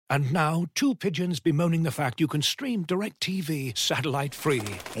And now, two pigeons bemoaning the fact you can stream DirecTV satellite-free.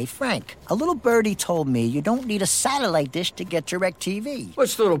 Hey, Frank, a little birdie told me you don't need a satellite dish to get DirecTV.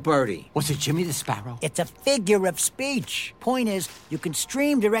 Which little birdie? Was it Jimmy the Sparrow? It's a figure of speech. Point is, you can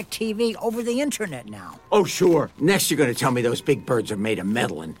stream DirecTV over the internet now. Oh, sure. Next you're going to tell me those big birds are made of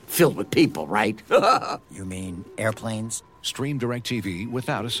metal and filled with people, right? You mean airplanes? Stream DirecTV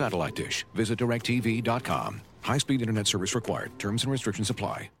without a satellite dish. Visit DirecTV.com. High-speed internet service required. Terms and restrictions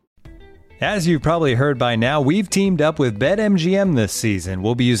apply. As you've probably heard by now, we've teamed up with BetMGM this season.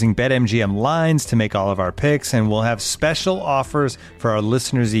 We'll be using BetMGM lines to make all of our picks, and we'll have special offers for our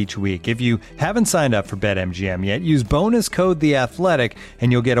listeners each week. If you haven't signed up for BetMGM yet, use bonus code The Athletic,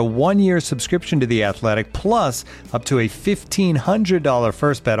 and you'll get a 1-year subscription to The Athletic, plus up to a $1,500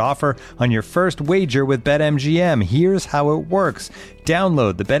 first bet offer on your first wager with BetMGM. Here's how it works.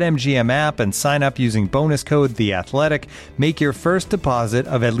 Download the BetMGM app and sign up using bonus code The Athletic. Make your first deposit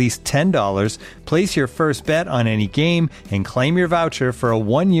of at least $10. Place your first bet on any game and claim your voucher for a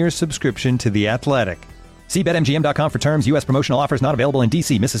 1-year subscription to The Athletic. See BetMGM.com for terms. U.S. promotional offers not available in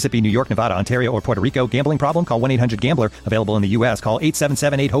D.C., Mississippi, New York, Nevada, Ontario, or Puerto Rico. Gambling problem? Call 1-800-GAMBLER. Available in the U.S. Call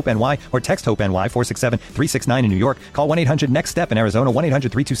 877-8-HOPE-NY or text HOPE-NY 467-369 in New York. Call 1-800-NEXT-STEP in Arizona.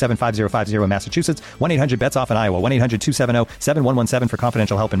 1-800-327-5050 in Massachusetts. 1-800-BETS-OFF in Iowa. 1-800-270-7117 for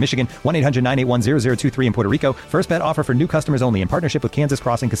confidential help in Michigan. 1-800-981-0023 in Puerto Rico. First bet offer for new customers only in partnership with Kansas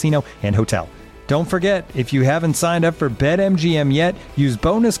Crossing Casino and Hotel. Don't forget, if you haven't signed up for BetMGM yet, use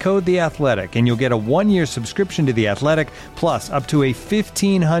bonus code The Athletic, and you'll get a 1-year subscription to The Athletic, plus up to a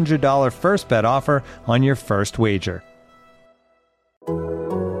 $1,500 first bet offer on your first wager.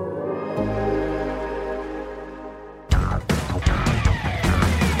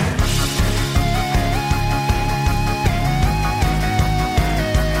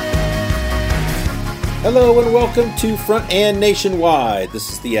 Hello and welcome to Front and Nationwide.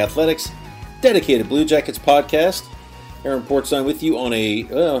 This is The Athletics dedicated Blue Jackets podcast. Aaron Portzline with you on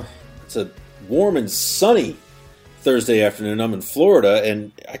it's a warm and sunny Thursday afternoon. I'm in Florida,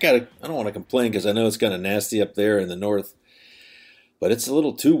 and I don't want to complain because I know it's kind of nasty up there in the north, but it's a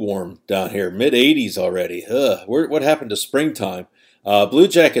little too warm down here. Mid-80s already. What happened to springtime? Blue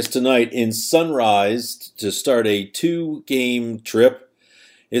Jackets tonight in Sunrise to start a 2-game trip.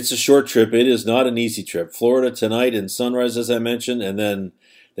 It's a short trip. It is not an easy trip. Florida tonight in Sunrise, as I mentioned, and then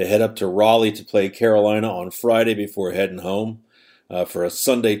they head up to Raleigh to play Carolina on Friday before heading home for a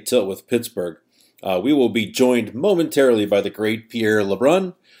Sunday tilt with Pittsburgh. We will be joined momentarily by the great Pierre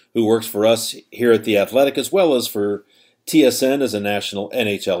Lebrun, who works for us here at The Athletic, as well as for TSN as a national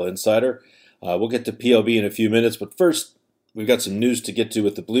NHL insider. We'll get to PLB in a few minutes, but first, we've got some news to get to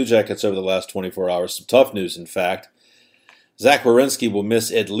with the Blue Jackets over the last 24 hours. Some tough news, in fact. Zach Werenski will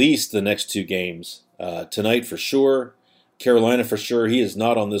miss at least the next 2 games. Tonight for sure. Carolina for sure. He is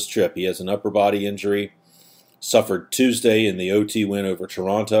not on this trip. He has an upper body injury. Suffered Tuesday in the OT win over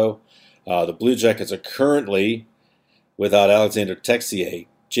Toronto. The Blue Jackets are currently without Alexander Texier,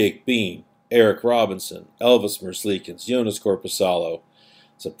 Jake Bean, Eric Robinson, Elvis Merzlikins, Jonas Korpisalo.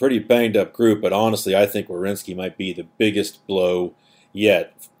 It's a pretty banged up group, but honestly, I think Werenski might be the biggest blow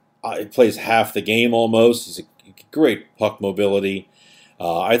yet. He plays half the game almost. He's a great puck mobility.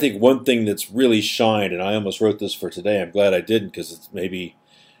 I think one thing that's really shined, and I almost wrote this for today. I'm glad I didn't because maybe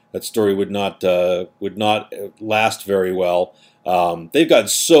that story would not last very well. They've gotten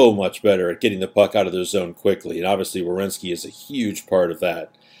so much better at getting the puck out of their zone quickly, and obviously Werenski is a huge part of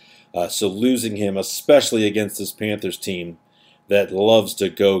that. So losing him, especially against this Panthers team that loves to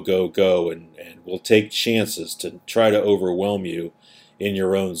go, and will take chances to try to overwhelm you in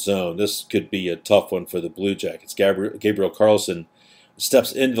your own zone, this could be a tough one for the Blue Jackets. Gabriel Carlson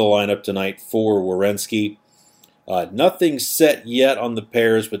steps into the lineup tonight for Werenski. Nothing set yet on the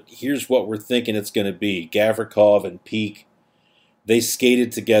pairs, but here's what we're thinking it's going to be. Gavrikov and Peak, they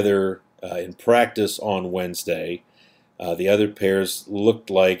skated together in practice on Wednesday. The other pairs looked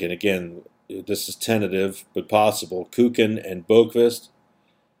like, and again, this is tentative but possible, Kukin and Boqvist,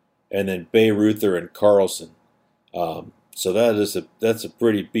 and then Bayreuther and Carlson. So that's a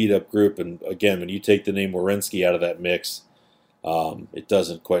pretty beat-up group, and again, when you take the name Werenski out of that mix, it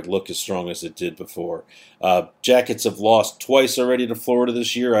doesn't quite look as strong as it did before. Jackets have lost twice already to Florida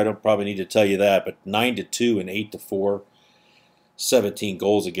this year. I don't probably need to tell you that, but 9-2 and 8-4, 17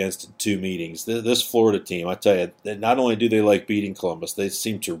 goals against in 2 meetings. This Florida team, I tell you, not only do they like beating Columbus, they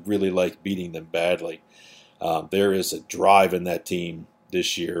seem to really like beating them badly. There is a drive in that team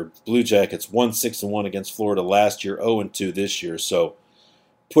this year. Blue Jackets won 6-1 against Florida last year, 0-2 this year. So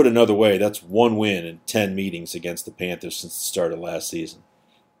put another way, that's 1 win in 10 meetings against the Panthers since the start of last season.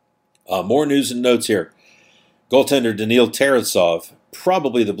 More news and notes here. Goaltender Daniil Tarasov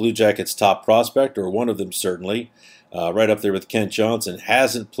probably the Blue Jackets' top prospect, or one of them certainly, right up there with Kent Johnson.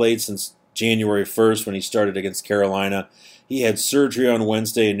 Hasn't played since January 1st when he started against Carolina. He had surgery on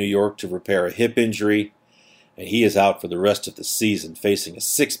Wednesday in New York to repair a hip injury, and he is out for the rest of the season, facing a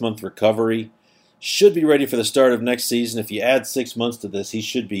 6-month recovery. Should be ready for the start of next season. If you add 6 months to this, he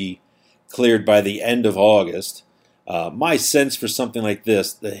should be cleared by the end of August. My sense for something like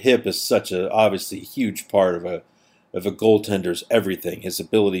this, the hip is such a obviously huge part of a goaltender's everything. His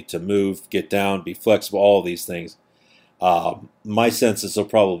ability to move, get down, be flexible, all these things. My sense is they'll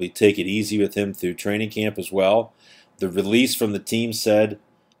probably take it easy with him through training camp as well. The release from the team said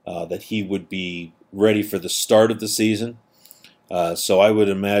that he would be ready for the start of the season. So I would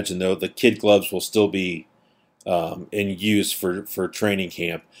imagine, though, the kid gloves will still be in use for training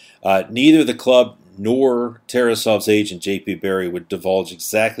camp. Neither the club nor Tarasov's agent, J.P. Barry, would divulge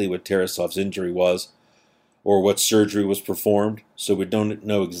exactly what Tarasov's injury was or what surgery was performed. So we don't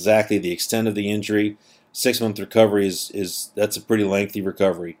know exactly the extent of the injury. 6-month recovery that's a pretty lengthy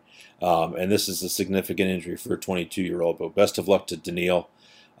recovery. And this is a significant injury for a 22-year-old. But best of luck to Daniil.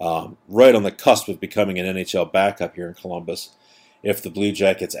 Right on the cusp of becoming an NHL backup here in Columbus, if the Blue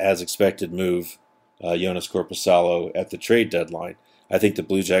Jackets, as expected, move Jonas Korpisalo at the trade deadline. I think the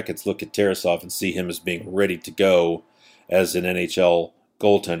Blue Jackets look at Tarasov and see him as being ready to go as an NHL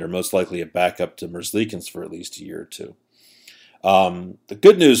goaltender, most likely a backup to Merzlikins for at least a year or two. The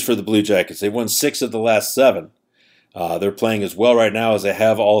good news for the Blue Jackets, they won 6 of the last 7. They're playing as well right now as they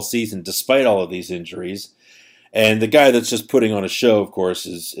have all season, despite all of these injuries. And the guy that's just putting on a show, of course,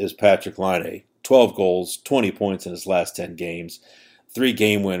 is Patrick Laine. 12 goals, 20 points in his last 10 games, 3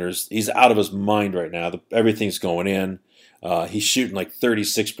 game winners. He's out of his mind right now. Everything's going in. He's shooting like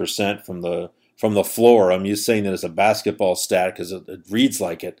 36% from the floor. I'm just saying that as a basketball stat because it reads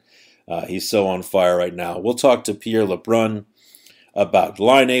like it. He's so on fire right now. We'll talk to Pierre LeBrun about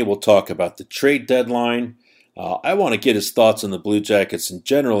Laine. We'll talk about the trade deadline. I want to get his thoughts on the Blue Jackets in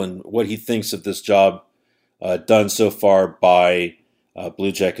general and what he thinks of this job done so far by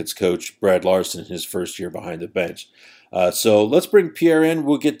Blue Jackets coach Brad Larson in his first year behind the bench. So let's bring Pierre in.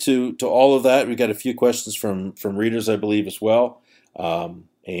 We'll get to all of that. We got a few questions from readers, I believe, as well.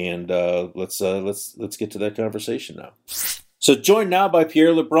 And let's get to that conversation now. So joined now by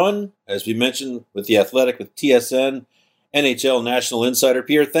Pierre LeBrun, as we mentioned, with The Athletic, with TSN, NHL National Insider.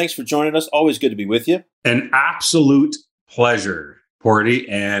 Pierre, thanks for joining us. Always good to be with you. An absolute pleasure, Porty.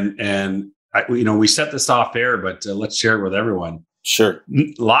 And we set this off air, but let's share it with everyone. Sure.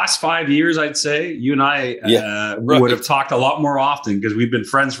 Last 5 years, I'd say you and I would have talked a lot more often because we've been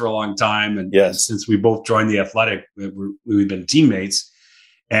friends for a long time. And since we both joined The Athletic, we've been teammates.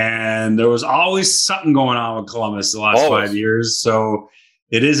 And there was always something going on with Columbus the last 5 years. So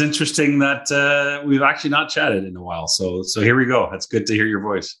it is interesting that we've actually not chatted in a while. So here we go. It's good to hear your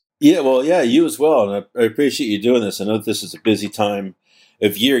voice. Yeah, well, you as well. And I appreciate you doing this. I know this is a busy time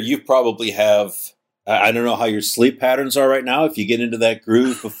of year. You probably have... I don't know how your sleep patterns are right now. If you get into that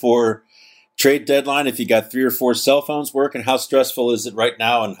groove before trade deadline, if you got 3 or 4 cell phones working, how stressful is it right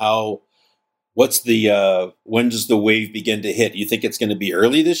now? And when does the wave begin to hit? You think it's going to be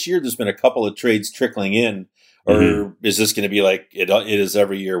early this year? There's been a couple of trades trickling in, or is this going to be like it is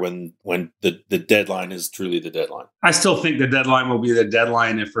every year when the deadline is truly the deadline? I still think the deadline will be the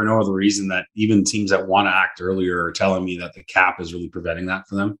deadline, if for no other reason that even teams that want to act earlier are telling me that the cap is really preventing that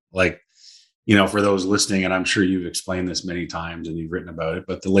for them. Like, for those listening, and I'm sure you've explained this many times and you've written about it,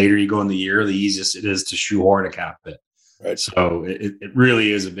 but the later you go in the year, the easiest it is to shoehorn a cap hit. Right. So it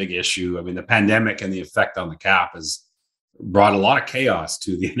really is a big issue. I mean, the pandemic and the effect on the cap has brought a lot of chaos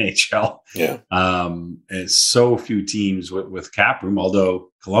to the NHL. Yeah. And so few teams with cap room, although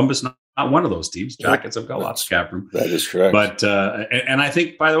Columbus not one of those teams. Jackets have got lots of cap room. That is correct. But and I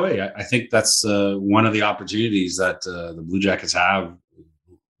think, by the way, I think that's one of the opportunities that the Blue Jackets have,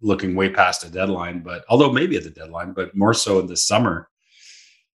 looking way past the deadline, but although maybe at the deadline, but more so in the summer,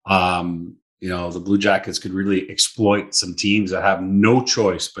 the Blue Jackets could really exploit some teams that have no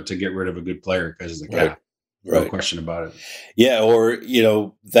choice but to get rid of a good player because of the cap. Right. No question about it. Yeah. Or,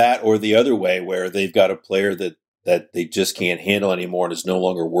 that or the other way where they've got a player that they just can't handle anymore and is no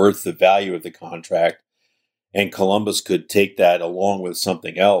longer worth the value of the contract. And Columbus could take that along with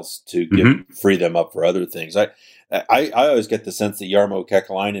something else to free them up for other things. I always get the sense that Jarmo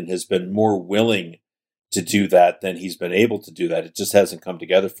Kekalainen has been more willing to do that than he's been able to do that. It just hasn't come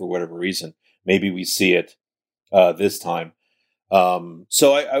together for whatever reason. Maybe we see it this time.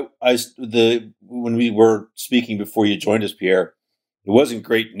 So when we were speaking before you joined us, Pierre, it wasn't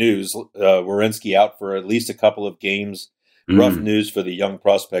great news. Werenski out for at least a couple of games. Rough news for the young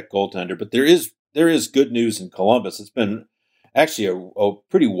prospect goaltender. But there is good news in Columbus. It's been actually a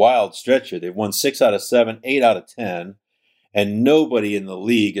pretty wild stretch here. They've won 6 out of 7, 8 out of 10, and nobody in the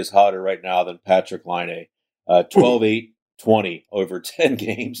league is hotter right now than Patrik Laine. 12-8-20 over 10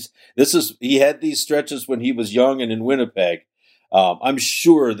 games. He had these stretches when he was young and in Winnipeg. I'm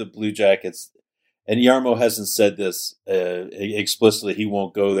sure the Blue Jackets, and Jarmo hasn't said this explicitly, he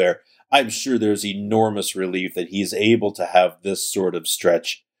won't go there. I'm sure there's enormous relief that he's able to have this sort of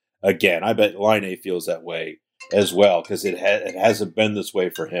stretch again. I bet Laine feels that way as well, because it hasn't been this way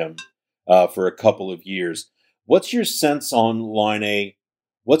for him for a couple of years. What's your sense on Laine?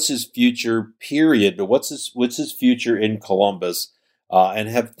 What's his future, period? But what's his future in Columbus? And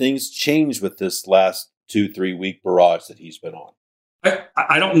have things changed with this last 2-3 week barrage that he's been on?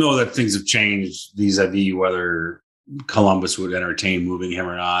 I don't know that things have changed vis-a-vis whether Columbus would entertain moving him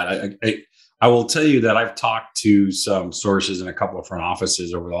or not. I will tell you that I've talked to some sources in a couple of front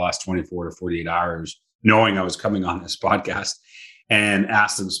offices over the last 24 to 48 hours, knowing I was coming on this podcast, and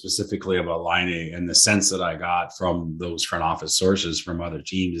asked them specifically about Laine. And the sense that I got from those front office sources from other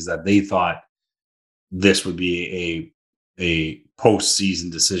teams is that they thought this would be a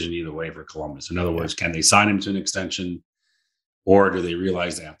postseason decision either way for Columbus. In other words, can they sign him to an extension, or do they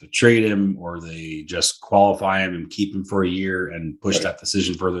realize they have to trade him, or they just qualify him and keep him for a year and push that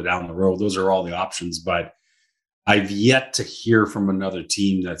decision further down the road? Those are all the options. But I've yet to hear from another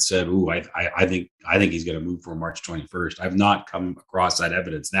team that said, "Ooh, I think he's going to move for March 21st." I've not come across that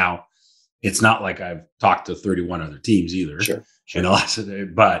evidence. Now, it's not like I've talked to 31 other teams either. Sure. In the last day,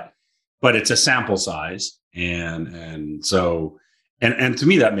 but it's a sample size, and so to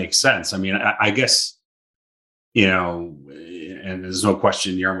me that makes sense. I mean, I guess, and there's no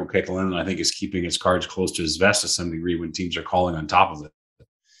question Jarmo Kekalainen, I think, is keeping his cards close to his vest to some degree when teams are calling on top of it.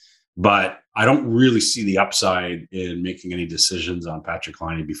 But I don't really see the upside in making any decisions on Patrik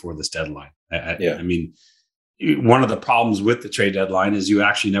Laine before this deadline. I mean, one of the problems with the trade deadline is you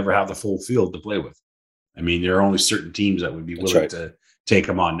actually never have the full field to play with. I mean, there are only certain teams that would be willing to take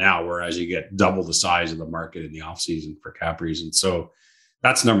him on now, whereas you get double the size of the market in the offseason for cap reasons. So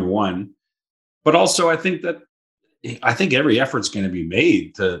that's number one. But also, I think every effort's going to be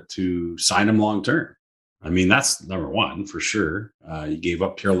made to sign him long term. I mean, that's number one for sure. You gave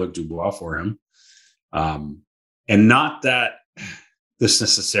up Pierre-Luc Dubois for him. And not that this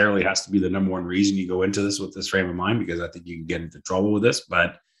necessarily has to be the number one reason you go into this with this frame of mind, because I think you can get into trouble with this.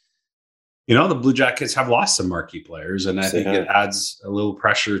 But, the Blue Jackets have lost some marquee players, and I think it adds a little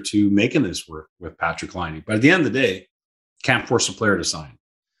pressure to making this work with Patrik Laine. But at the end of the day, can't force a player to sign.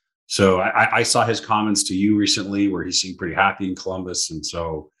 So I saw his comments to you recently where he seemed pretty happy in Columbus. And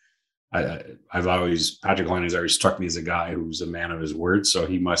so Patrik Laine has always struck me as a guy who's a man of his word. So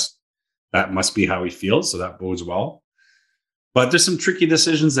that must be how he feels. So that bodes well. But there's some tricky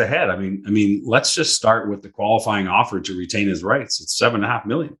decisions ahead. I mean, let's just start with the qualifying offer to retain his rights. It's $7.5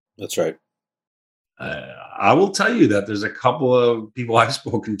 million. That's right. I will tell you that there's a couple of people I've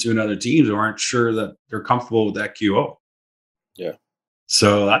spoken to in other teams who aren't sure that they're comfortable with that QO. Yeah.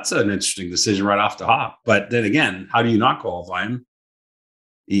 So that's an interesting decision right off the hop. But then again, how do you not qualify him?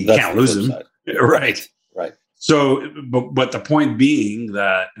 You can't lose him. Right. Right. So, but the point being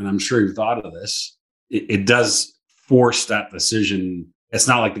that, and I'm sure you've thought of this, it does force that decision. It's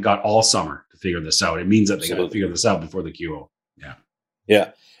not like they got all summer to figure this out. It means that they got to figure this out before the QO. Yeah.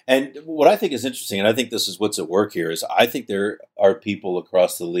 Yeah. And what I think is interesting, and I think this is what's at work here, is I think there are people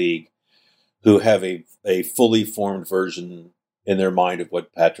across the league who have a fully formed version in their mind of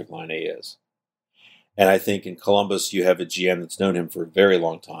what Patrik Laine is. And I think in Columbus, you have a GM that's known him for a very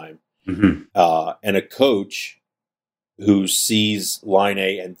long time, and a coach who sees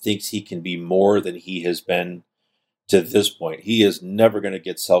Laine and thinks he can be more than he has been to this point. He is never going to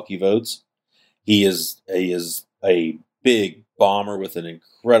get Selke votes. He is a big bomber with an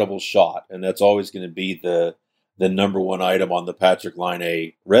incredible shot, and that's always going to be the number one item on the Patrik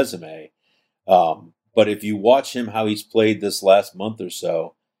Laine resume. But if you watch him, how he's played this last month or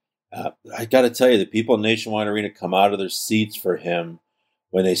so, I got to tell you, the people in Nationwide Arena come out of their seats for him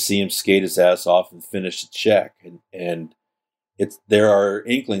when they see him skate his ass off and finish a check. And there are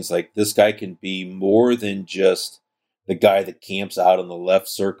inklings like this guy can be more than just the guy that camps out on the left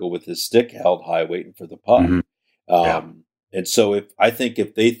circle with his stick held high waiting for the puck. And so if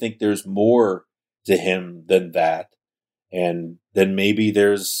they think there's more to him than that, and then maybe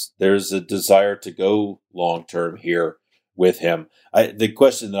there's a desire to go long term here with him. The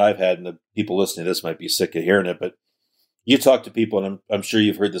question that I've had, and the people listening to this might be sick of hearing it, but you talk to people, and I'm sure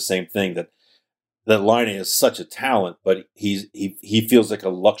you've heard the same thing, that Laine is such a talent, but he feels like a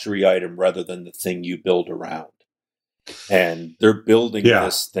luxury item rather than the thing you build around. And they're building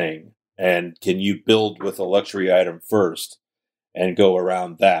this thing, and can you build with a luxury item first and go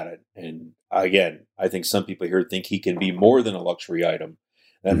around that. And again, I think some people here think he can be more than a luxury item.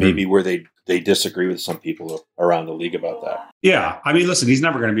 That may be where they disagree with some people around the league about that. Yeah. I mean, listen, he's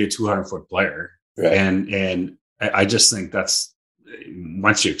never going to be a 200-foot player. Right. And I just think that's,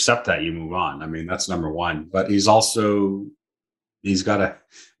 once you accept that, you move on. I mean, that's number one. But he's got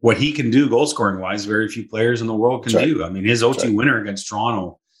what he can do goal scoring wise, very few players in the world can do. I mean, his OT winner against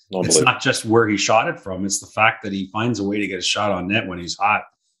Toronto, it's not just where he shot it from. It's the fact that he finds a way to get a shot on net when he's hot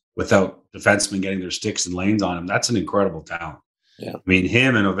without defensemen getting their sticks and lanes on him. That's an incredible talent. Yeah. I mean,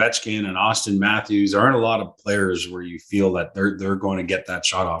 him and Ovechkin and Austin Matthews, there aren't a lot of players where you feel that they're going to get that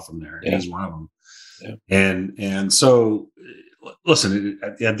shot off from there. And he's one of them. Yeah. And so, listen,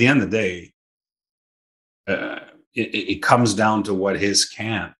 at the end of the day, it comes down to what his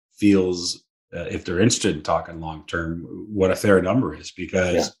camp feels, if they're interested in talking long term, what a fair number is.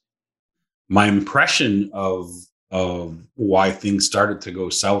 Because my impression of why things started to go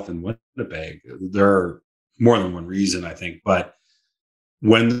south in Winnipeg, there are more than one reason, I think, but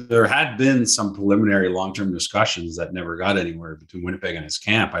when there had been some preliminary long-term discussions that never got anywhere between Winnipeg and his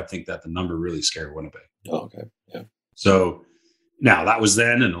camp, I think that the number really scared Winnipeg. Oh, okay. Yeah. So now that was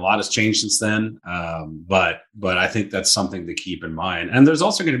then, and a lot has changed since then. But I think that's something to keep in mind. And there's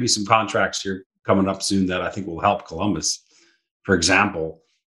also going to be some contracts here coming up soon that I think will help Columbus. For example,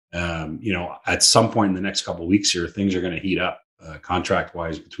 at some point in the next couple of weeks here, things are going to heat up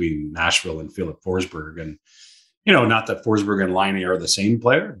contract-wise between Nashville and Philip Forsberg. And not that Forsberg and Laine are the same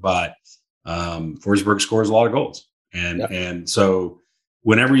player, but Forsberg scores a lot of goals. And so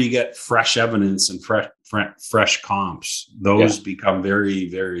whenever you get fresh evidence and fresh comps, those become very,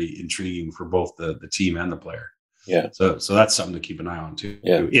 very intriguing for both the team and the player. Yeah. So that's something to keep an eye on too.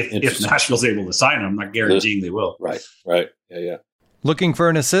 Yeah. If Nashville's able to sign him, I'm not guaranteeing they will. Right. Yeah. Looking for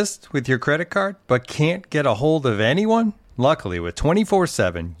an assist with your credit card, but can't get a hold of anyone? Luckily, with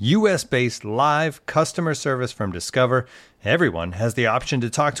 24/7 U.S.-based live customer service from Discover, everyone has the option to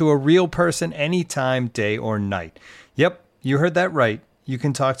talk to a real person anytime, day or night. Yep, you heard that right. You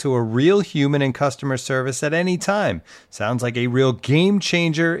can talk to a real human in customer service at any time. Sounds like a real game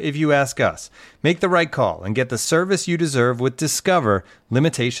changer if you ask us. Make the right call and get the service you deserve with Discover.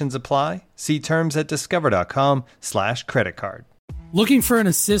 Limitations apply. See terms at discover.com/creditcard. Looking for an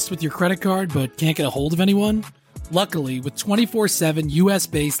assist with your credit card but can't get a hold of anyone? Luckily, with 24/7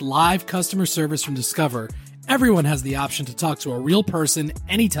 U.S.-based live customer service from Discover, everyone has the option to talk to a real person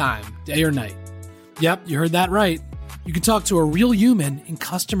anytime, day or night. Yep, you heard that right. You can talk to a real human in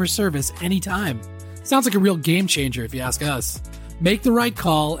customer service anytime. Sounds like a real game changer if you ask us. Make the right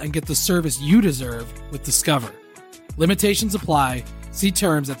call and get the service you deserve with Discover. Limitations apply. See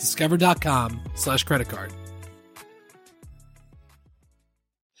terms at discover.com/creditcard.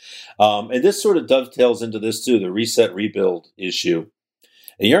 And this sort of dovetails into this too, the reset rebuild issue.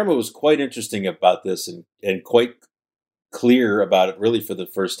 And Jarmo was quite interesting about this and quite clear about it really for the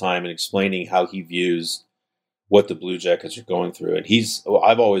first time in explaining how he views what the Blue Jackets are going through. And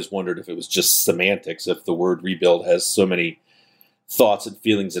I've always wondered if it was just semantics, if the word rebuild has so many thoughts and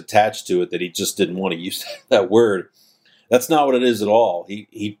feelings attached to it that he just didn't want to use that word. That's not what it is at all.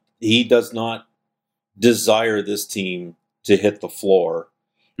 He does not desire this team to hit the floor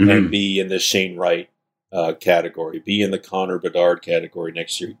and be in the Shane Wright category, be in the Connor Bedard category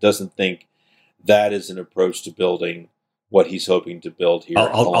next year. He doesn't think that is an approach to building what he's hoping to build here.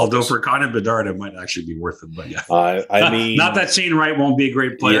 Although for Connor Bedard, it might actually be worth it. But yeah, I mean, not that Shane Wright won't be a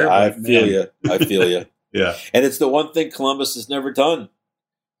great player. Yeah, I feel you. Yeah, and it's the one thing Columbus has never done.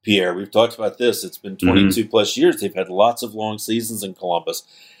 Pierre, we've talked about this. It's been 22 plus years. They've had lots of long seasons in Columbus,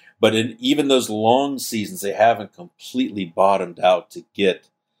 but in even those long seasons, they haven't completely bottomed out to get.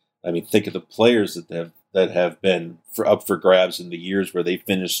 I mean, think of the players that have been up for grabs in the years where they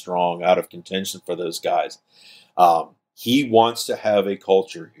finished strong, out of contention for those guys. He wants to have a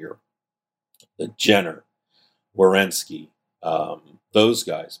culture here. The Jenner, Werenski, those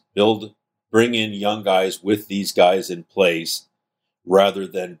guys bring in young guys with these guys in place, rather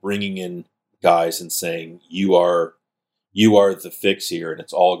than bringing in guys and saying you are the fix here, and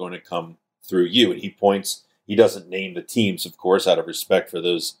it's all going to come through you. And he doesn't name the teams, of course, out of respect for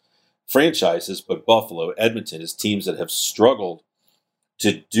those franchises, but Buffalo, Edmonton is teams that have struggled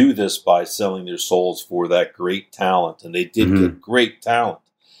to do this by selling their souls for that great talent. And they did get great talent.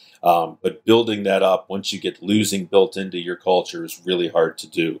 But building that up, once you get losing built into your culture, is really hard to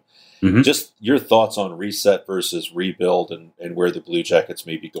do. Just your thoughts on reset versus rebuild and where the Blue Jackets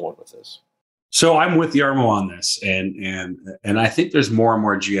may be going with this. So I'm with Jarmo on this. And I think there's more and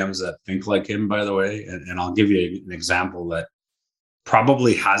more GMs that think like him, by the way. And I'll give you an example that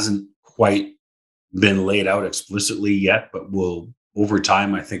probably hasn't quite been laid out explicitly yet, but will over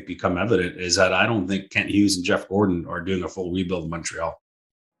time, I think, become evident, is that I don't think Kent Hughes and Jeff Gordon are doing a full rebuild in Montreal.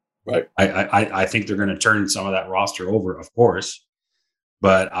 Right. I think they're going to turn some of that roster over, of course.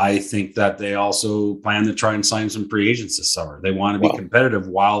 But I think that they also plan to try and sign some free agents this summer. They want to be competitive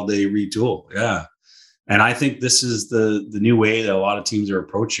while they retool. Yeah. And I think this is the new way that a lot of teams are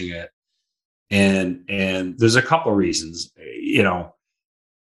approaching it. And there's a couple of reasons. You know,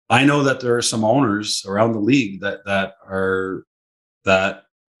 I know that there are some owners around the league that are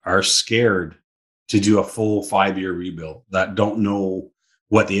scared to do a full 5-year rebuild, that don't know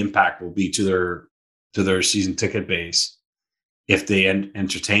what the impact will be to their season ticket base if they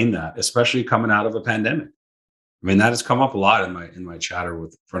entertain that, especially coming out of a pandemic. I mean, that has come up a lot in my chatter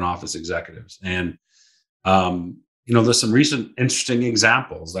with front office executives. And, you know, there's some recent interesting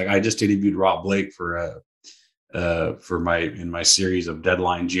examples. Like I just interviewed Rob Blake for my series of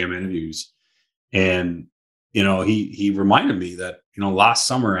Deadline GM interviews. And, you know, he reminded me that, you know, last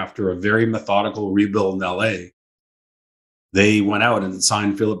summer, after a very methodical rebuild in LA, they went out and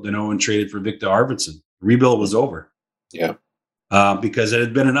signed Philip Deneau and traded for Victor Arvidsson. Rebuild was over. Yeah. Because it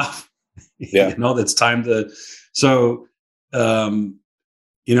had been enough. Yeah. You know, that's time to. So,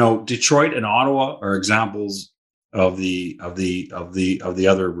 you know, Detroit and Ottawa are examples of the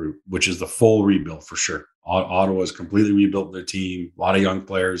other route, which is the full rebuild for sure. Ottawa has completely rebuilt their team, a lot of young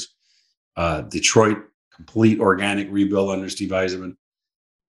players. Detroit, complete organic rebuild under Steve Yzerman.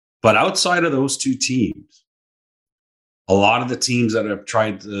 But outside of those two teams, a lot of the teams that have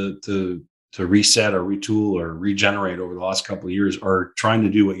tried to reset or retool or regenerate over the last couple of years are trying to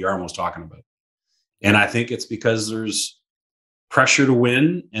do what Jarmo's talking about. And I think it's because there's pressure to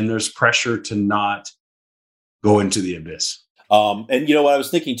win and there's pressure to not go into the abyss. And you know what I was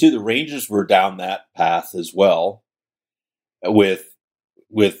thinking too, the Rangers were down that path as well with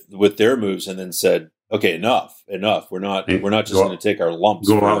their moves, and then said, okay, enough. We're not just going to take our lumps.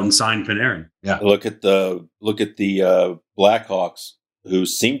 Go out and sign Panarin. Yeah. Look at the Blackhawks, who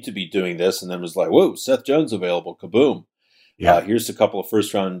seemed to be doing this, and then was like, whoa, Seth Jones available, kaboom. Yeah. Here's a couple of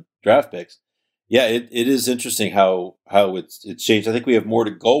first-round draft picks. Yeah, it is interesting how it's changed. I think we have more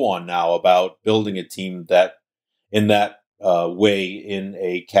to go on now about building a team that in that way in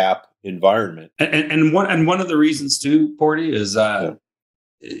a cap environment. And one of the reasons too, Porty, is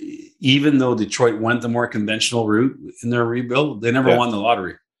even though Detroit went the more conventional route in their rebuild, they never won the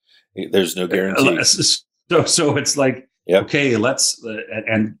lottery. There's no guarantee. So it's like, okay, let's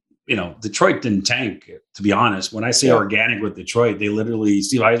and you know, Detroit didn't tank, to be honest. When I say organic with Detroit, they literally,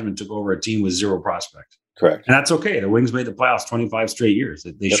 Steve Yzerman took over a team with 0 prospects. Correct. And that's okay. The Wings made the playoffs 25 straight years.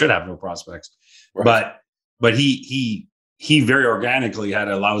 They should have no prospects. Right. But he very organically had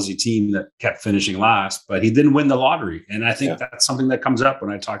a lousy team that kept finishing last, but he didn't win the lottery. And I think that's something that comes up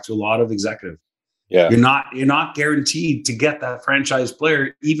when I talk to a lot of executives. Yeah. You're not guaranteed to get that franchise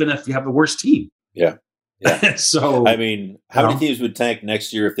player, even if you have the worst team. Yeah. Yeah. So, I mean, how many teams would tank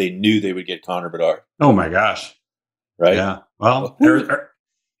next year if they knew they would get Connor Bedard? Oh my gosh. Right. Yeah. Well,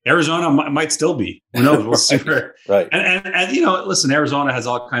 Arizona might still be. Who knows? We'll see. Right. And you know, listen, Arizona has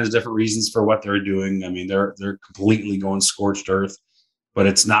all kinds of different reasons for what they're doing. I mean, they're completely going scorched earth, but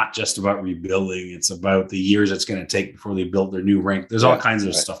it's not just about rebuilding. It's about the years it's going to take before they build their new rink. There's all kinds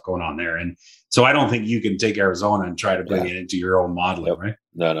of stuff going on there. And so I don't think you can take Arizona and try to bring it into your own modeling, right?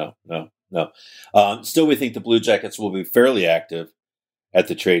 No. Still, we think the Blue Jackets will be fairly active at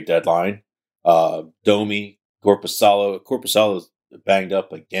the trade deadline. Domi, Korpisalo's banged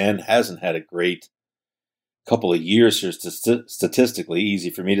up again, hasn't had a great couple of years here statistically, easy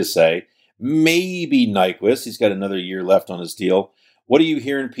for me to say. Maybe Nyquist, he's got another year left on his deal. What are you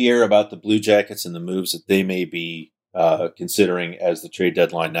hearing, Pierre, about the Blue Jackets and the moves that they may be considering as the trade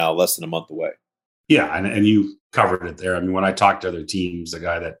deadline now, less than a month away? Yeah, and you covered it there. I mean, when I talk to other teams, the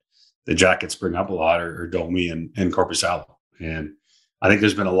guy that the Jackets bring up a lot are Domi and Korpisalo. And I think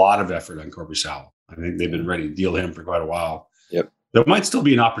there's been a lot of effort on Korpisalo. I think they've been ready to deal him for quite a while. Yep. There might still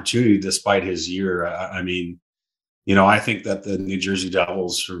be an opportunity despite his year. I mean, you know, I think that the New Jersey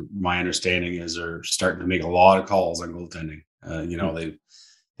Devils, from my understanding, are starting to make a lot of calls on goaltending. You know,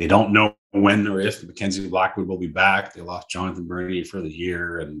 they don't know when or if Mackenzie Blackwood will be back. They lost Jonathan Bernier for the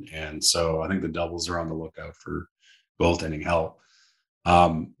year. And so I think the Devils are on the lookout for goaltending help.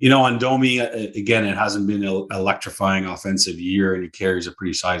 You know, on Domi, again, it hasn't been an electrifying offensive year, and he carries a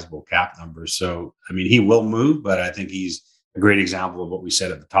pretty sizable cap number. So, I mean, he will move, but I think he's a great example of what we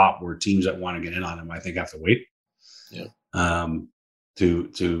said at the top, where teams that want to get in on him, I think, have to wait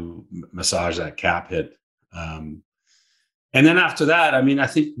to massage that cap hit. And then after that, I mean, I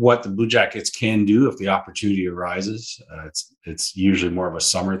think what the Blue Jackets can do if the opportunity arises, it's usually more of a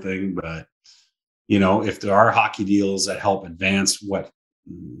summer thing, but if there are hockey deals that help advance what,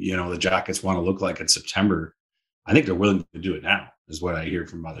 the Jackets want to look like in September, I think they're willing to do it now, is what I hear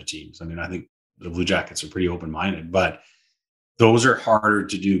from other teams. I mean, I think the Blue Jackets are pretty open-minded, but those are harder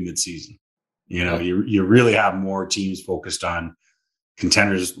to do mid-season. You really have more teams focused on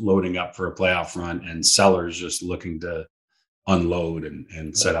contenders loading up for a playoff run and sellers just looking to unload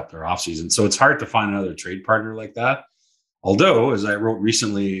and set up their offseason. So it's hard to find another trade partner like that. Although, as I wrote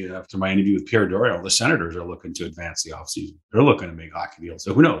recently after my interview with Pierre Dorion, the Senators are looking to advance the offseason. They're looking to make hockey deals.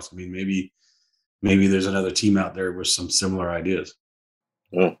 So who knows? I mean, maybe there's another team out there with some similar ideas.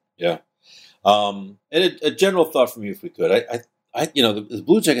 Oh, yeah. And a general thought from you, if we could. The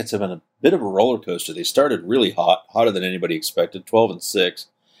Blue Jackets have been a bit of a roller coaster. They started really hot, hotter than anybody expected, 12-6.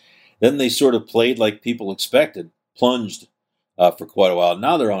 Then they sort of played like people expected, plunged for quite a while.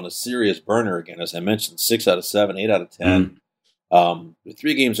 Now they're on a serious burner again. As I mentioned, 6 out of 7, 8 out of 10. With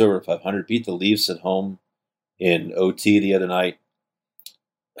 3 games over 500, beat the Leafs at home in OT the other night.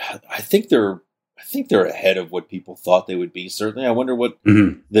 I think they're ahead of what people thought they would be. Certainly, I wonder what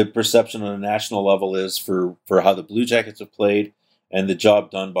the perception on a national level is for how the Blue Jackets have played and the job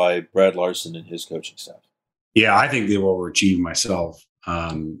done by Brad Larson and his coaching staff. Yeah, I think they've overachieved myself.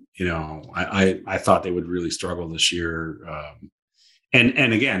 I thought they would really struggle this year.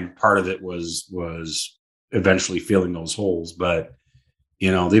 And again, part of it was eventually filling those holes, but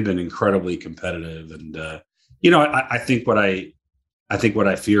they've been incredibly competitive. And I think what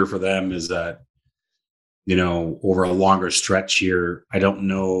I fear for them is that, over a longer stretch here, I don't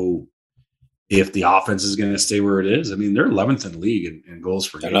know if the offense is going to stay where it is. I mean, they're 11th in the league in goals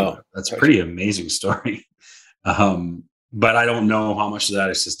per game. That's a pretty amazing story. But I don't know how much of that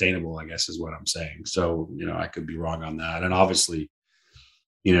is sustainable, I guess is what I'm saying. So, I could be wrong on that. And obviously,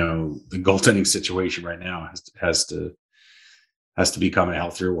 the goaltending situation right now has to become a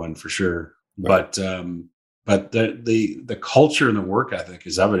healthier one for sure. Right. But the culture and the work ethic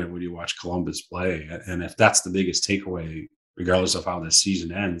is evident when you watch Columbus play. And if that's the biggest takeaway, regardless of how this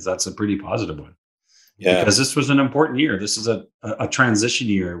season ends, that's a pretty positive one. Yeah. Because this was an important year. This is a transition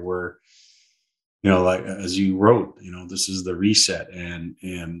year where, like as you wrote, this is the reset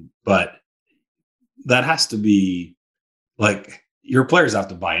but that has to be like your players have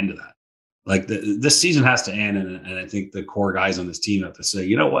to buy into that. Like this season has to end. And I think the core guys on this team have to say,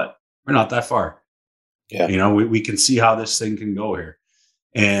 you know what, we're not that far. Yeah. We can see how this thing can go here.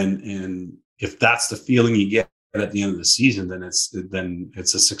 And if that's the feeling you get at the end of the season, then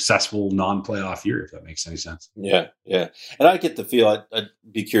it's a successful non-playoff year, if that makes any sense. Yeah. Yeah. And I get the feel, I'd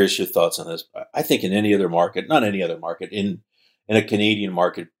be curious your thoughts on this. I think in any other market, not any other market, in a Canadian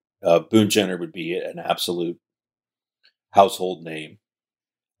market, Boone Jenner would be an absolute household name.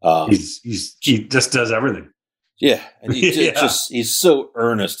 He just does everything. Yeah, and he's so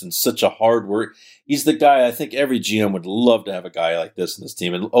earnest and such a hard work. He's the guy, I think every GM would love to have a guy like this in this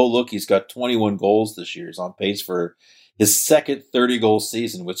team. And look, he's got 21 goals this year. He's on pace for his second 30-goal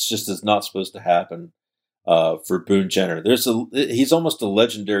season, which just is not supposed to happen for Boone Jenner. He's almost a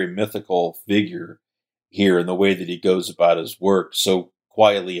legendary, mythical figure here in the way that he goes about his work so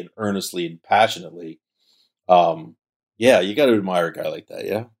quietly and earnestly and passionately. You got to admire a guy like that,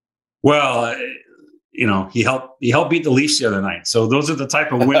 yeah? Well, he helped beat the Leafs the other night. So those are the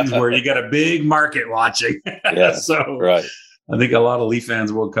type of wins where you got a big market watching. Yeah, so right. I think a lot of Leaf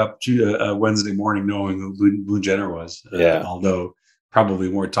fans woke up Wednesday morning knowing who Boone Jenner was. Although probably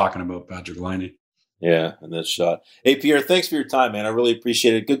more talking about Patrick Laine. Yeah, and that shot. Hey, Pierre, thanks for your time, man. I really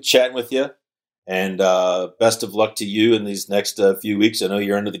appreciate it. Good chatting with you. And best of luck to you in these next few weeks. I know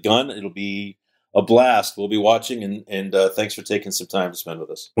you're under the gun. It'll be a blast. We'll be watching, and thanks for taking some time to spend with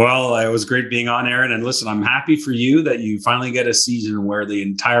us. Well, it was great being on, Aaron. And listen, I'm happy for you that you finally get a season where the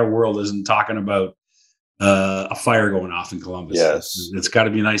entire world isn't talking about a fire going off in Columbus. Yes, it's got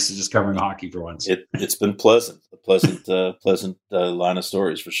to be nice to just covering hockey for once. It's been pleasant, a pleasant line of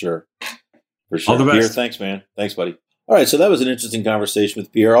stories for sure. For sure. All the best. Pierre, thanks, man. Thanks, buddy. All right, so that was an interesting conversation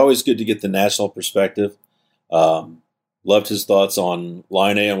with Pierre. Always good to get the national perspective. Loved his thoughts on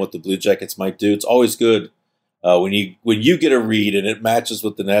Laine and what the Blue Jackets might do. It's always good when you get a read and it matches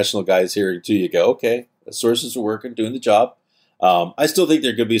what the national guys hearing too. You go, okay, the sources are working, doing the job. I still think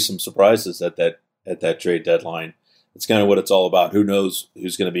there could be some surprises at that trade deadline. It's kind of what it's all about. Who knows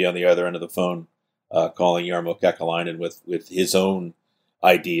who's going to be on the other end of the phone calling Jarmo Kekalainen with his own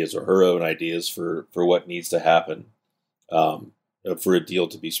ideas or her own ideas for what needs to happen for a deal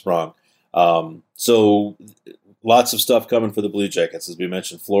to be sprung. So lots of stuff coming for the Blue Jackets. As we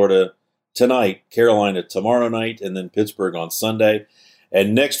mentioned, Florida tonight, Carolina tomorrow night, and then Pittsburgh on Sunday.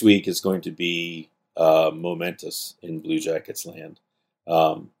 And next week is going to be momentous in Blue Jackets land.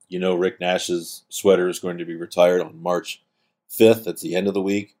 Rick Nash's sweater is going to be retired on March 5th. That's the end of the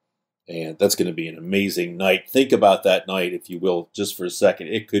week. And that's going to be an amazing night. Think about that night, if you will, just for a second.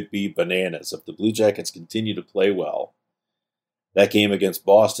 It could be bananas. If the Blue Jackets continue to play well, that game against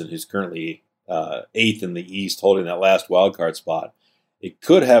Boston, who's currently 8th in the East, holding that last wild card spot, it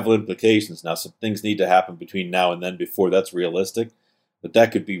could have implications. Now, some things need to happen between now and then before that's realistic. But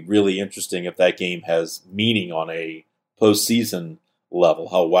that could be really interesting if that game has meaning on a postseason level.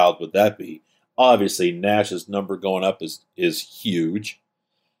 How wild would that be? Obviously, Nash's number going up is huge.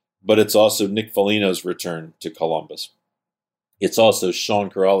 But it's also Nick Foligno's return to Columbus. It's also Sean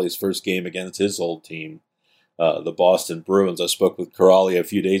Kuraly's first game against his old team, the Boston Bruins. I spoke with Kuraly a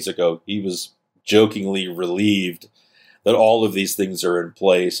few days ago. He was jokingly relieved that all of these things are in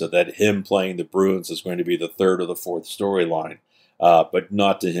play, so that him playing the Bruins is going to be the third or the fourth storyline. But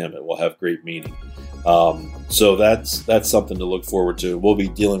not to him. It will have great meaning. So that's something to look forward to. We'll be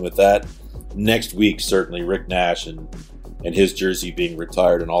dealing with that next week, certainly. Rick Nash and his jersey being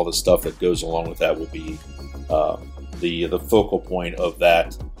retired and all the stuff that goes along with that will be the focal point of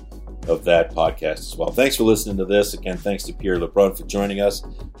that podcast as well. Thanks for listening to this. Again, thanks to Pierre LeBrun for joining us.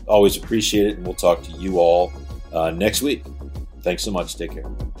 Always appreciate it, and we'll talk to you all next week. Thanks so much. Take care.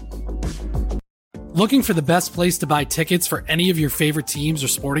 Looking for the best place to buy tickets for any of your favorite teams or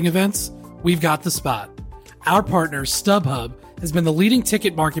sporting events? We've got the spot. Our partner, StubHub, has been the leading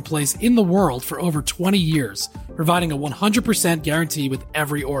ticket marketplace in the world for over 20 years, providing a 100% guarantee with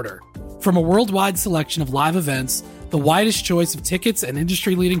every order. From a worldwide selection of live events, the widest choice of tickets, and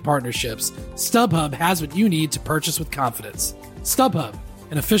industry-leading partnerships, StubHub has what you need to purchase with confidence. StubHub,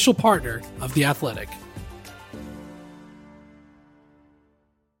 an official partner of The Athletic.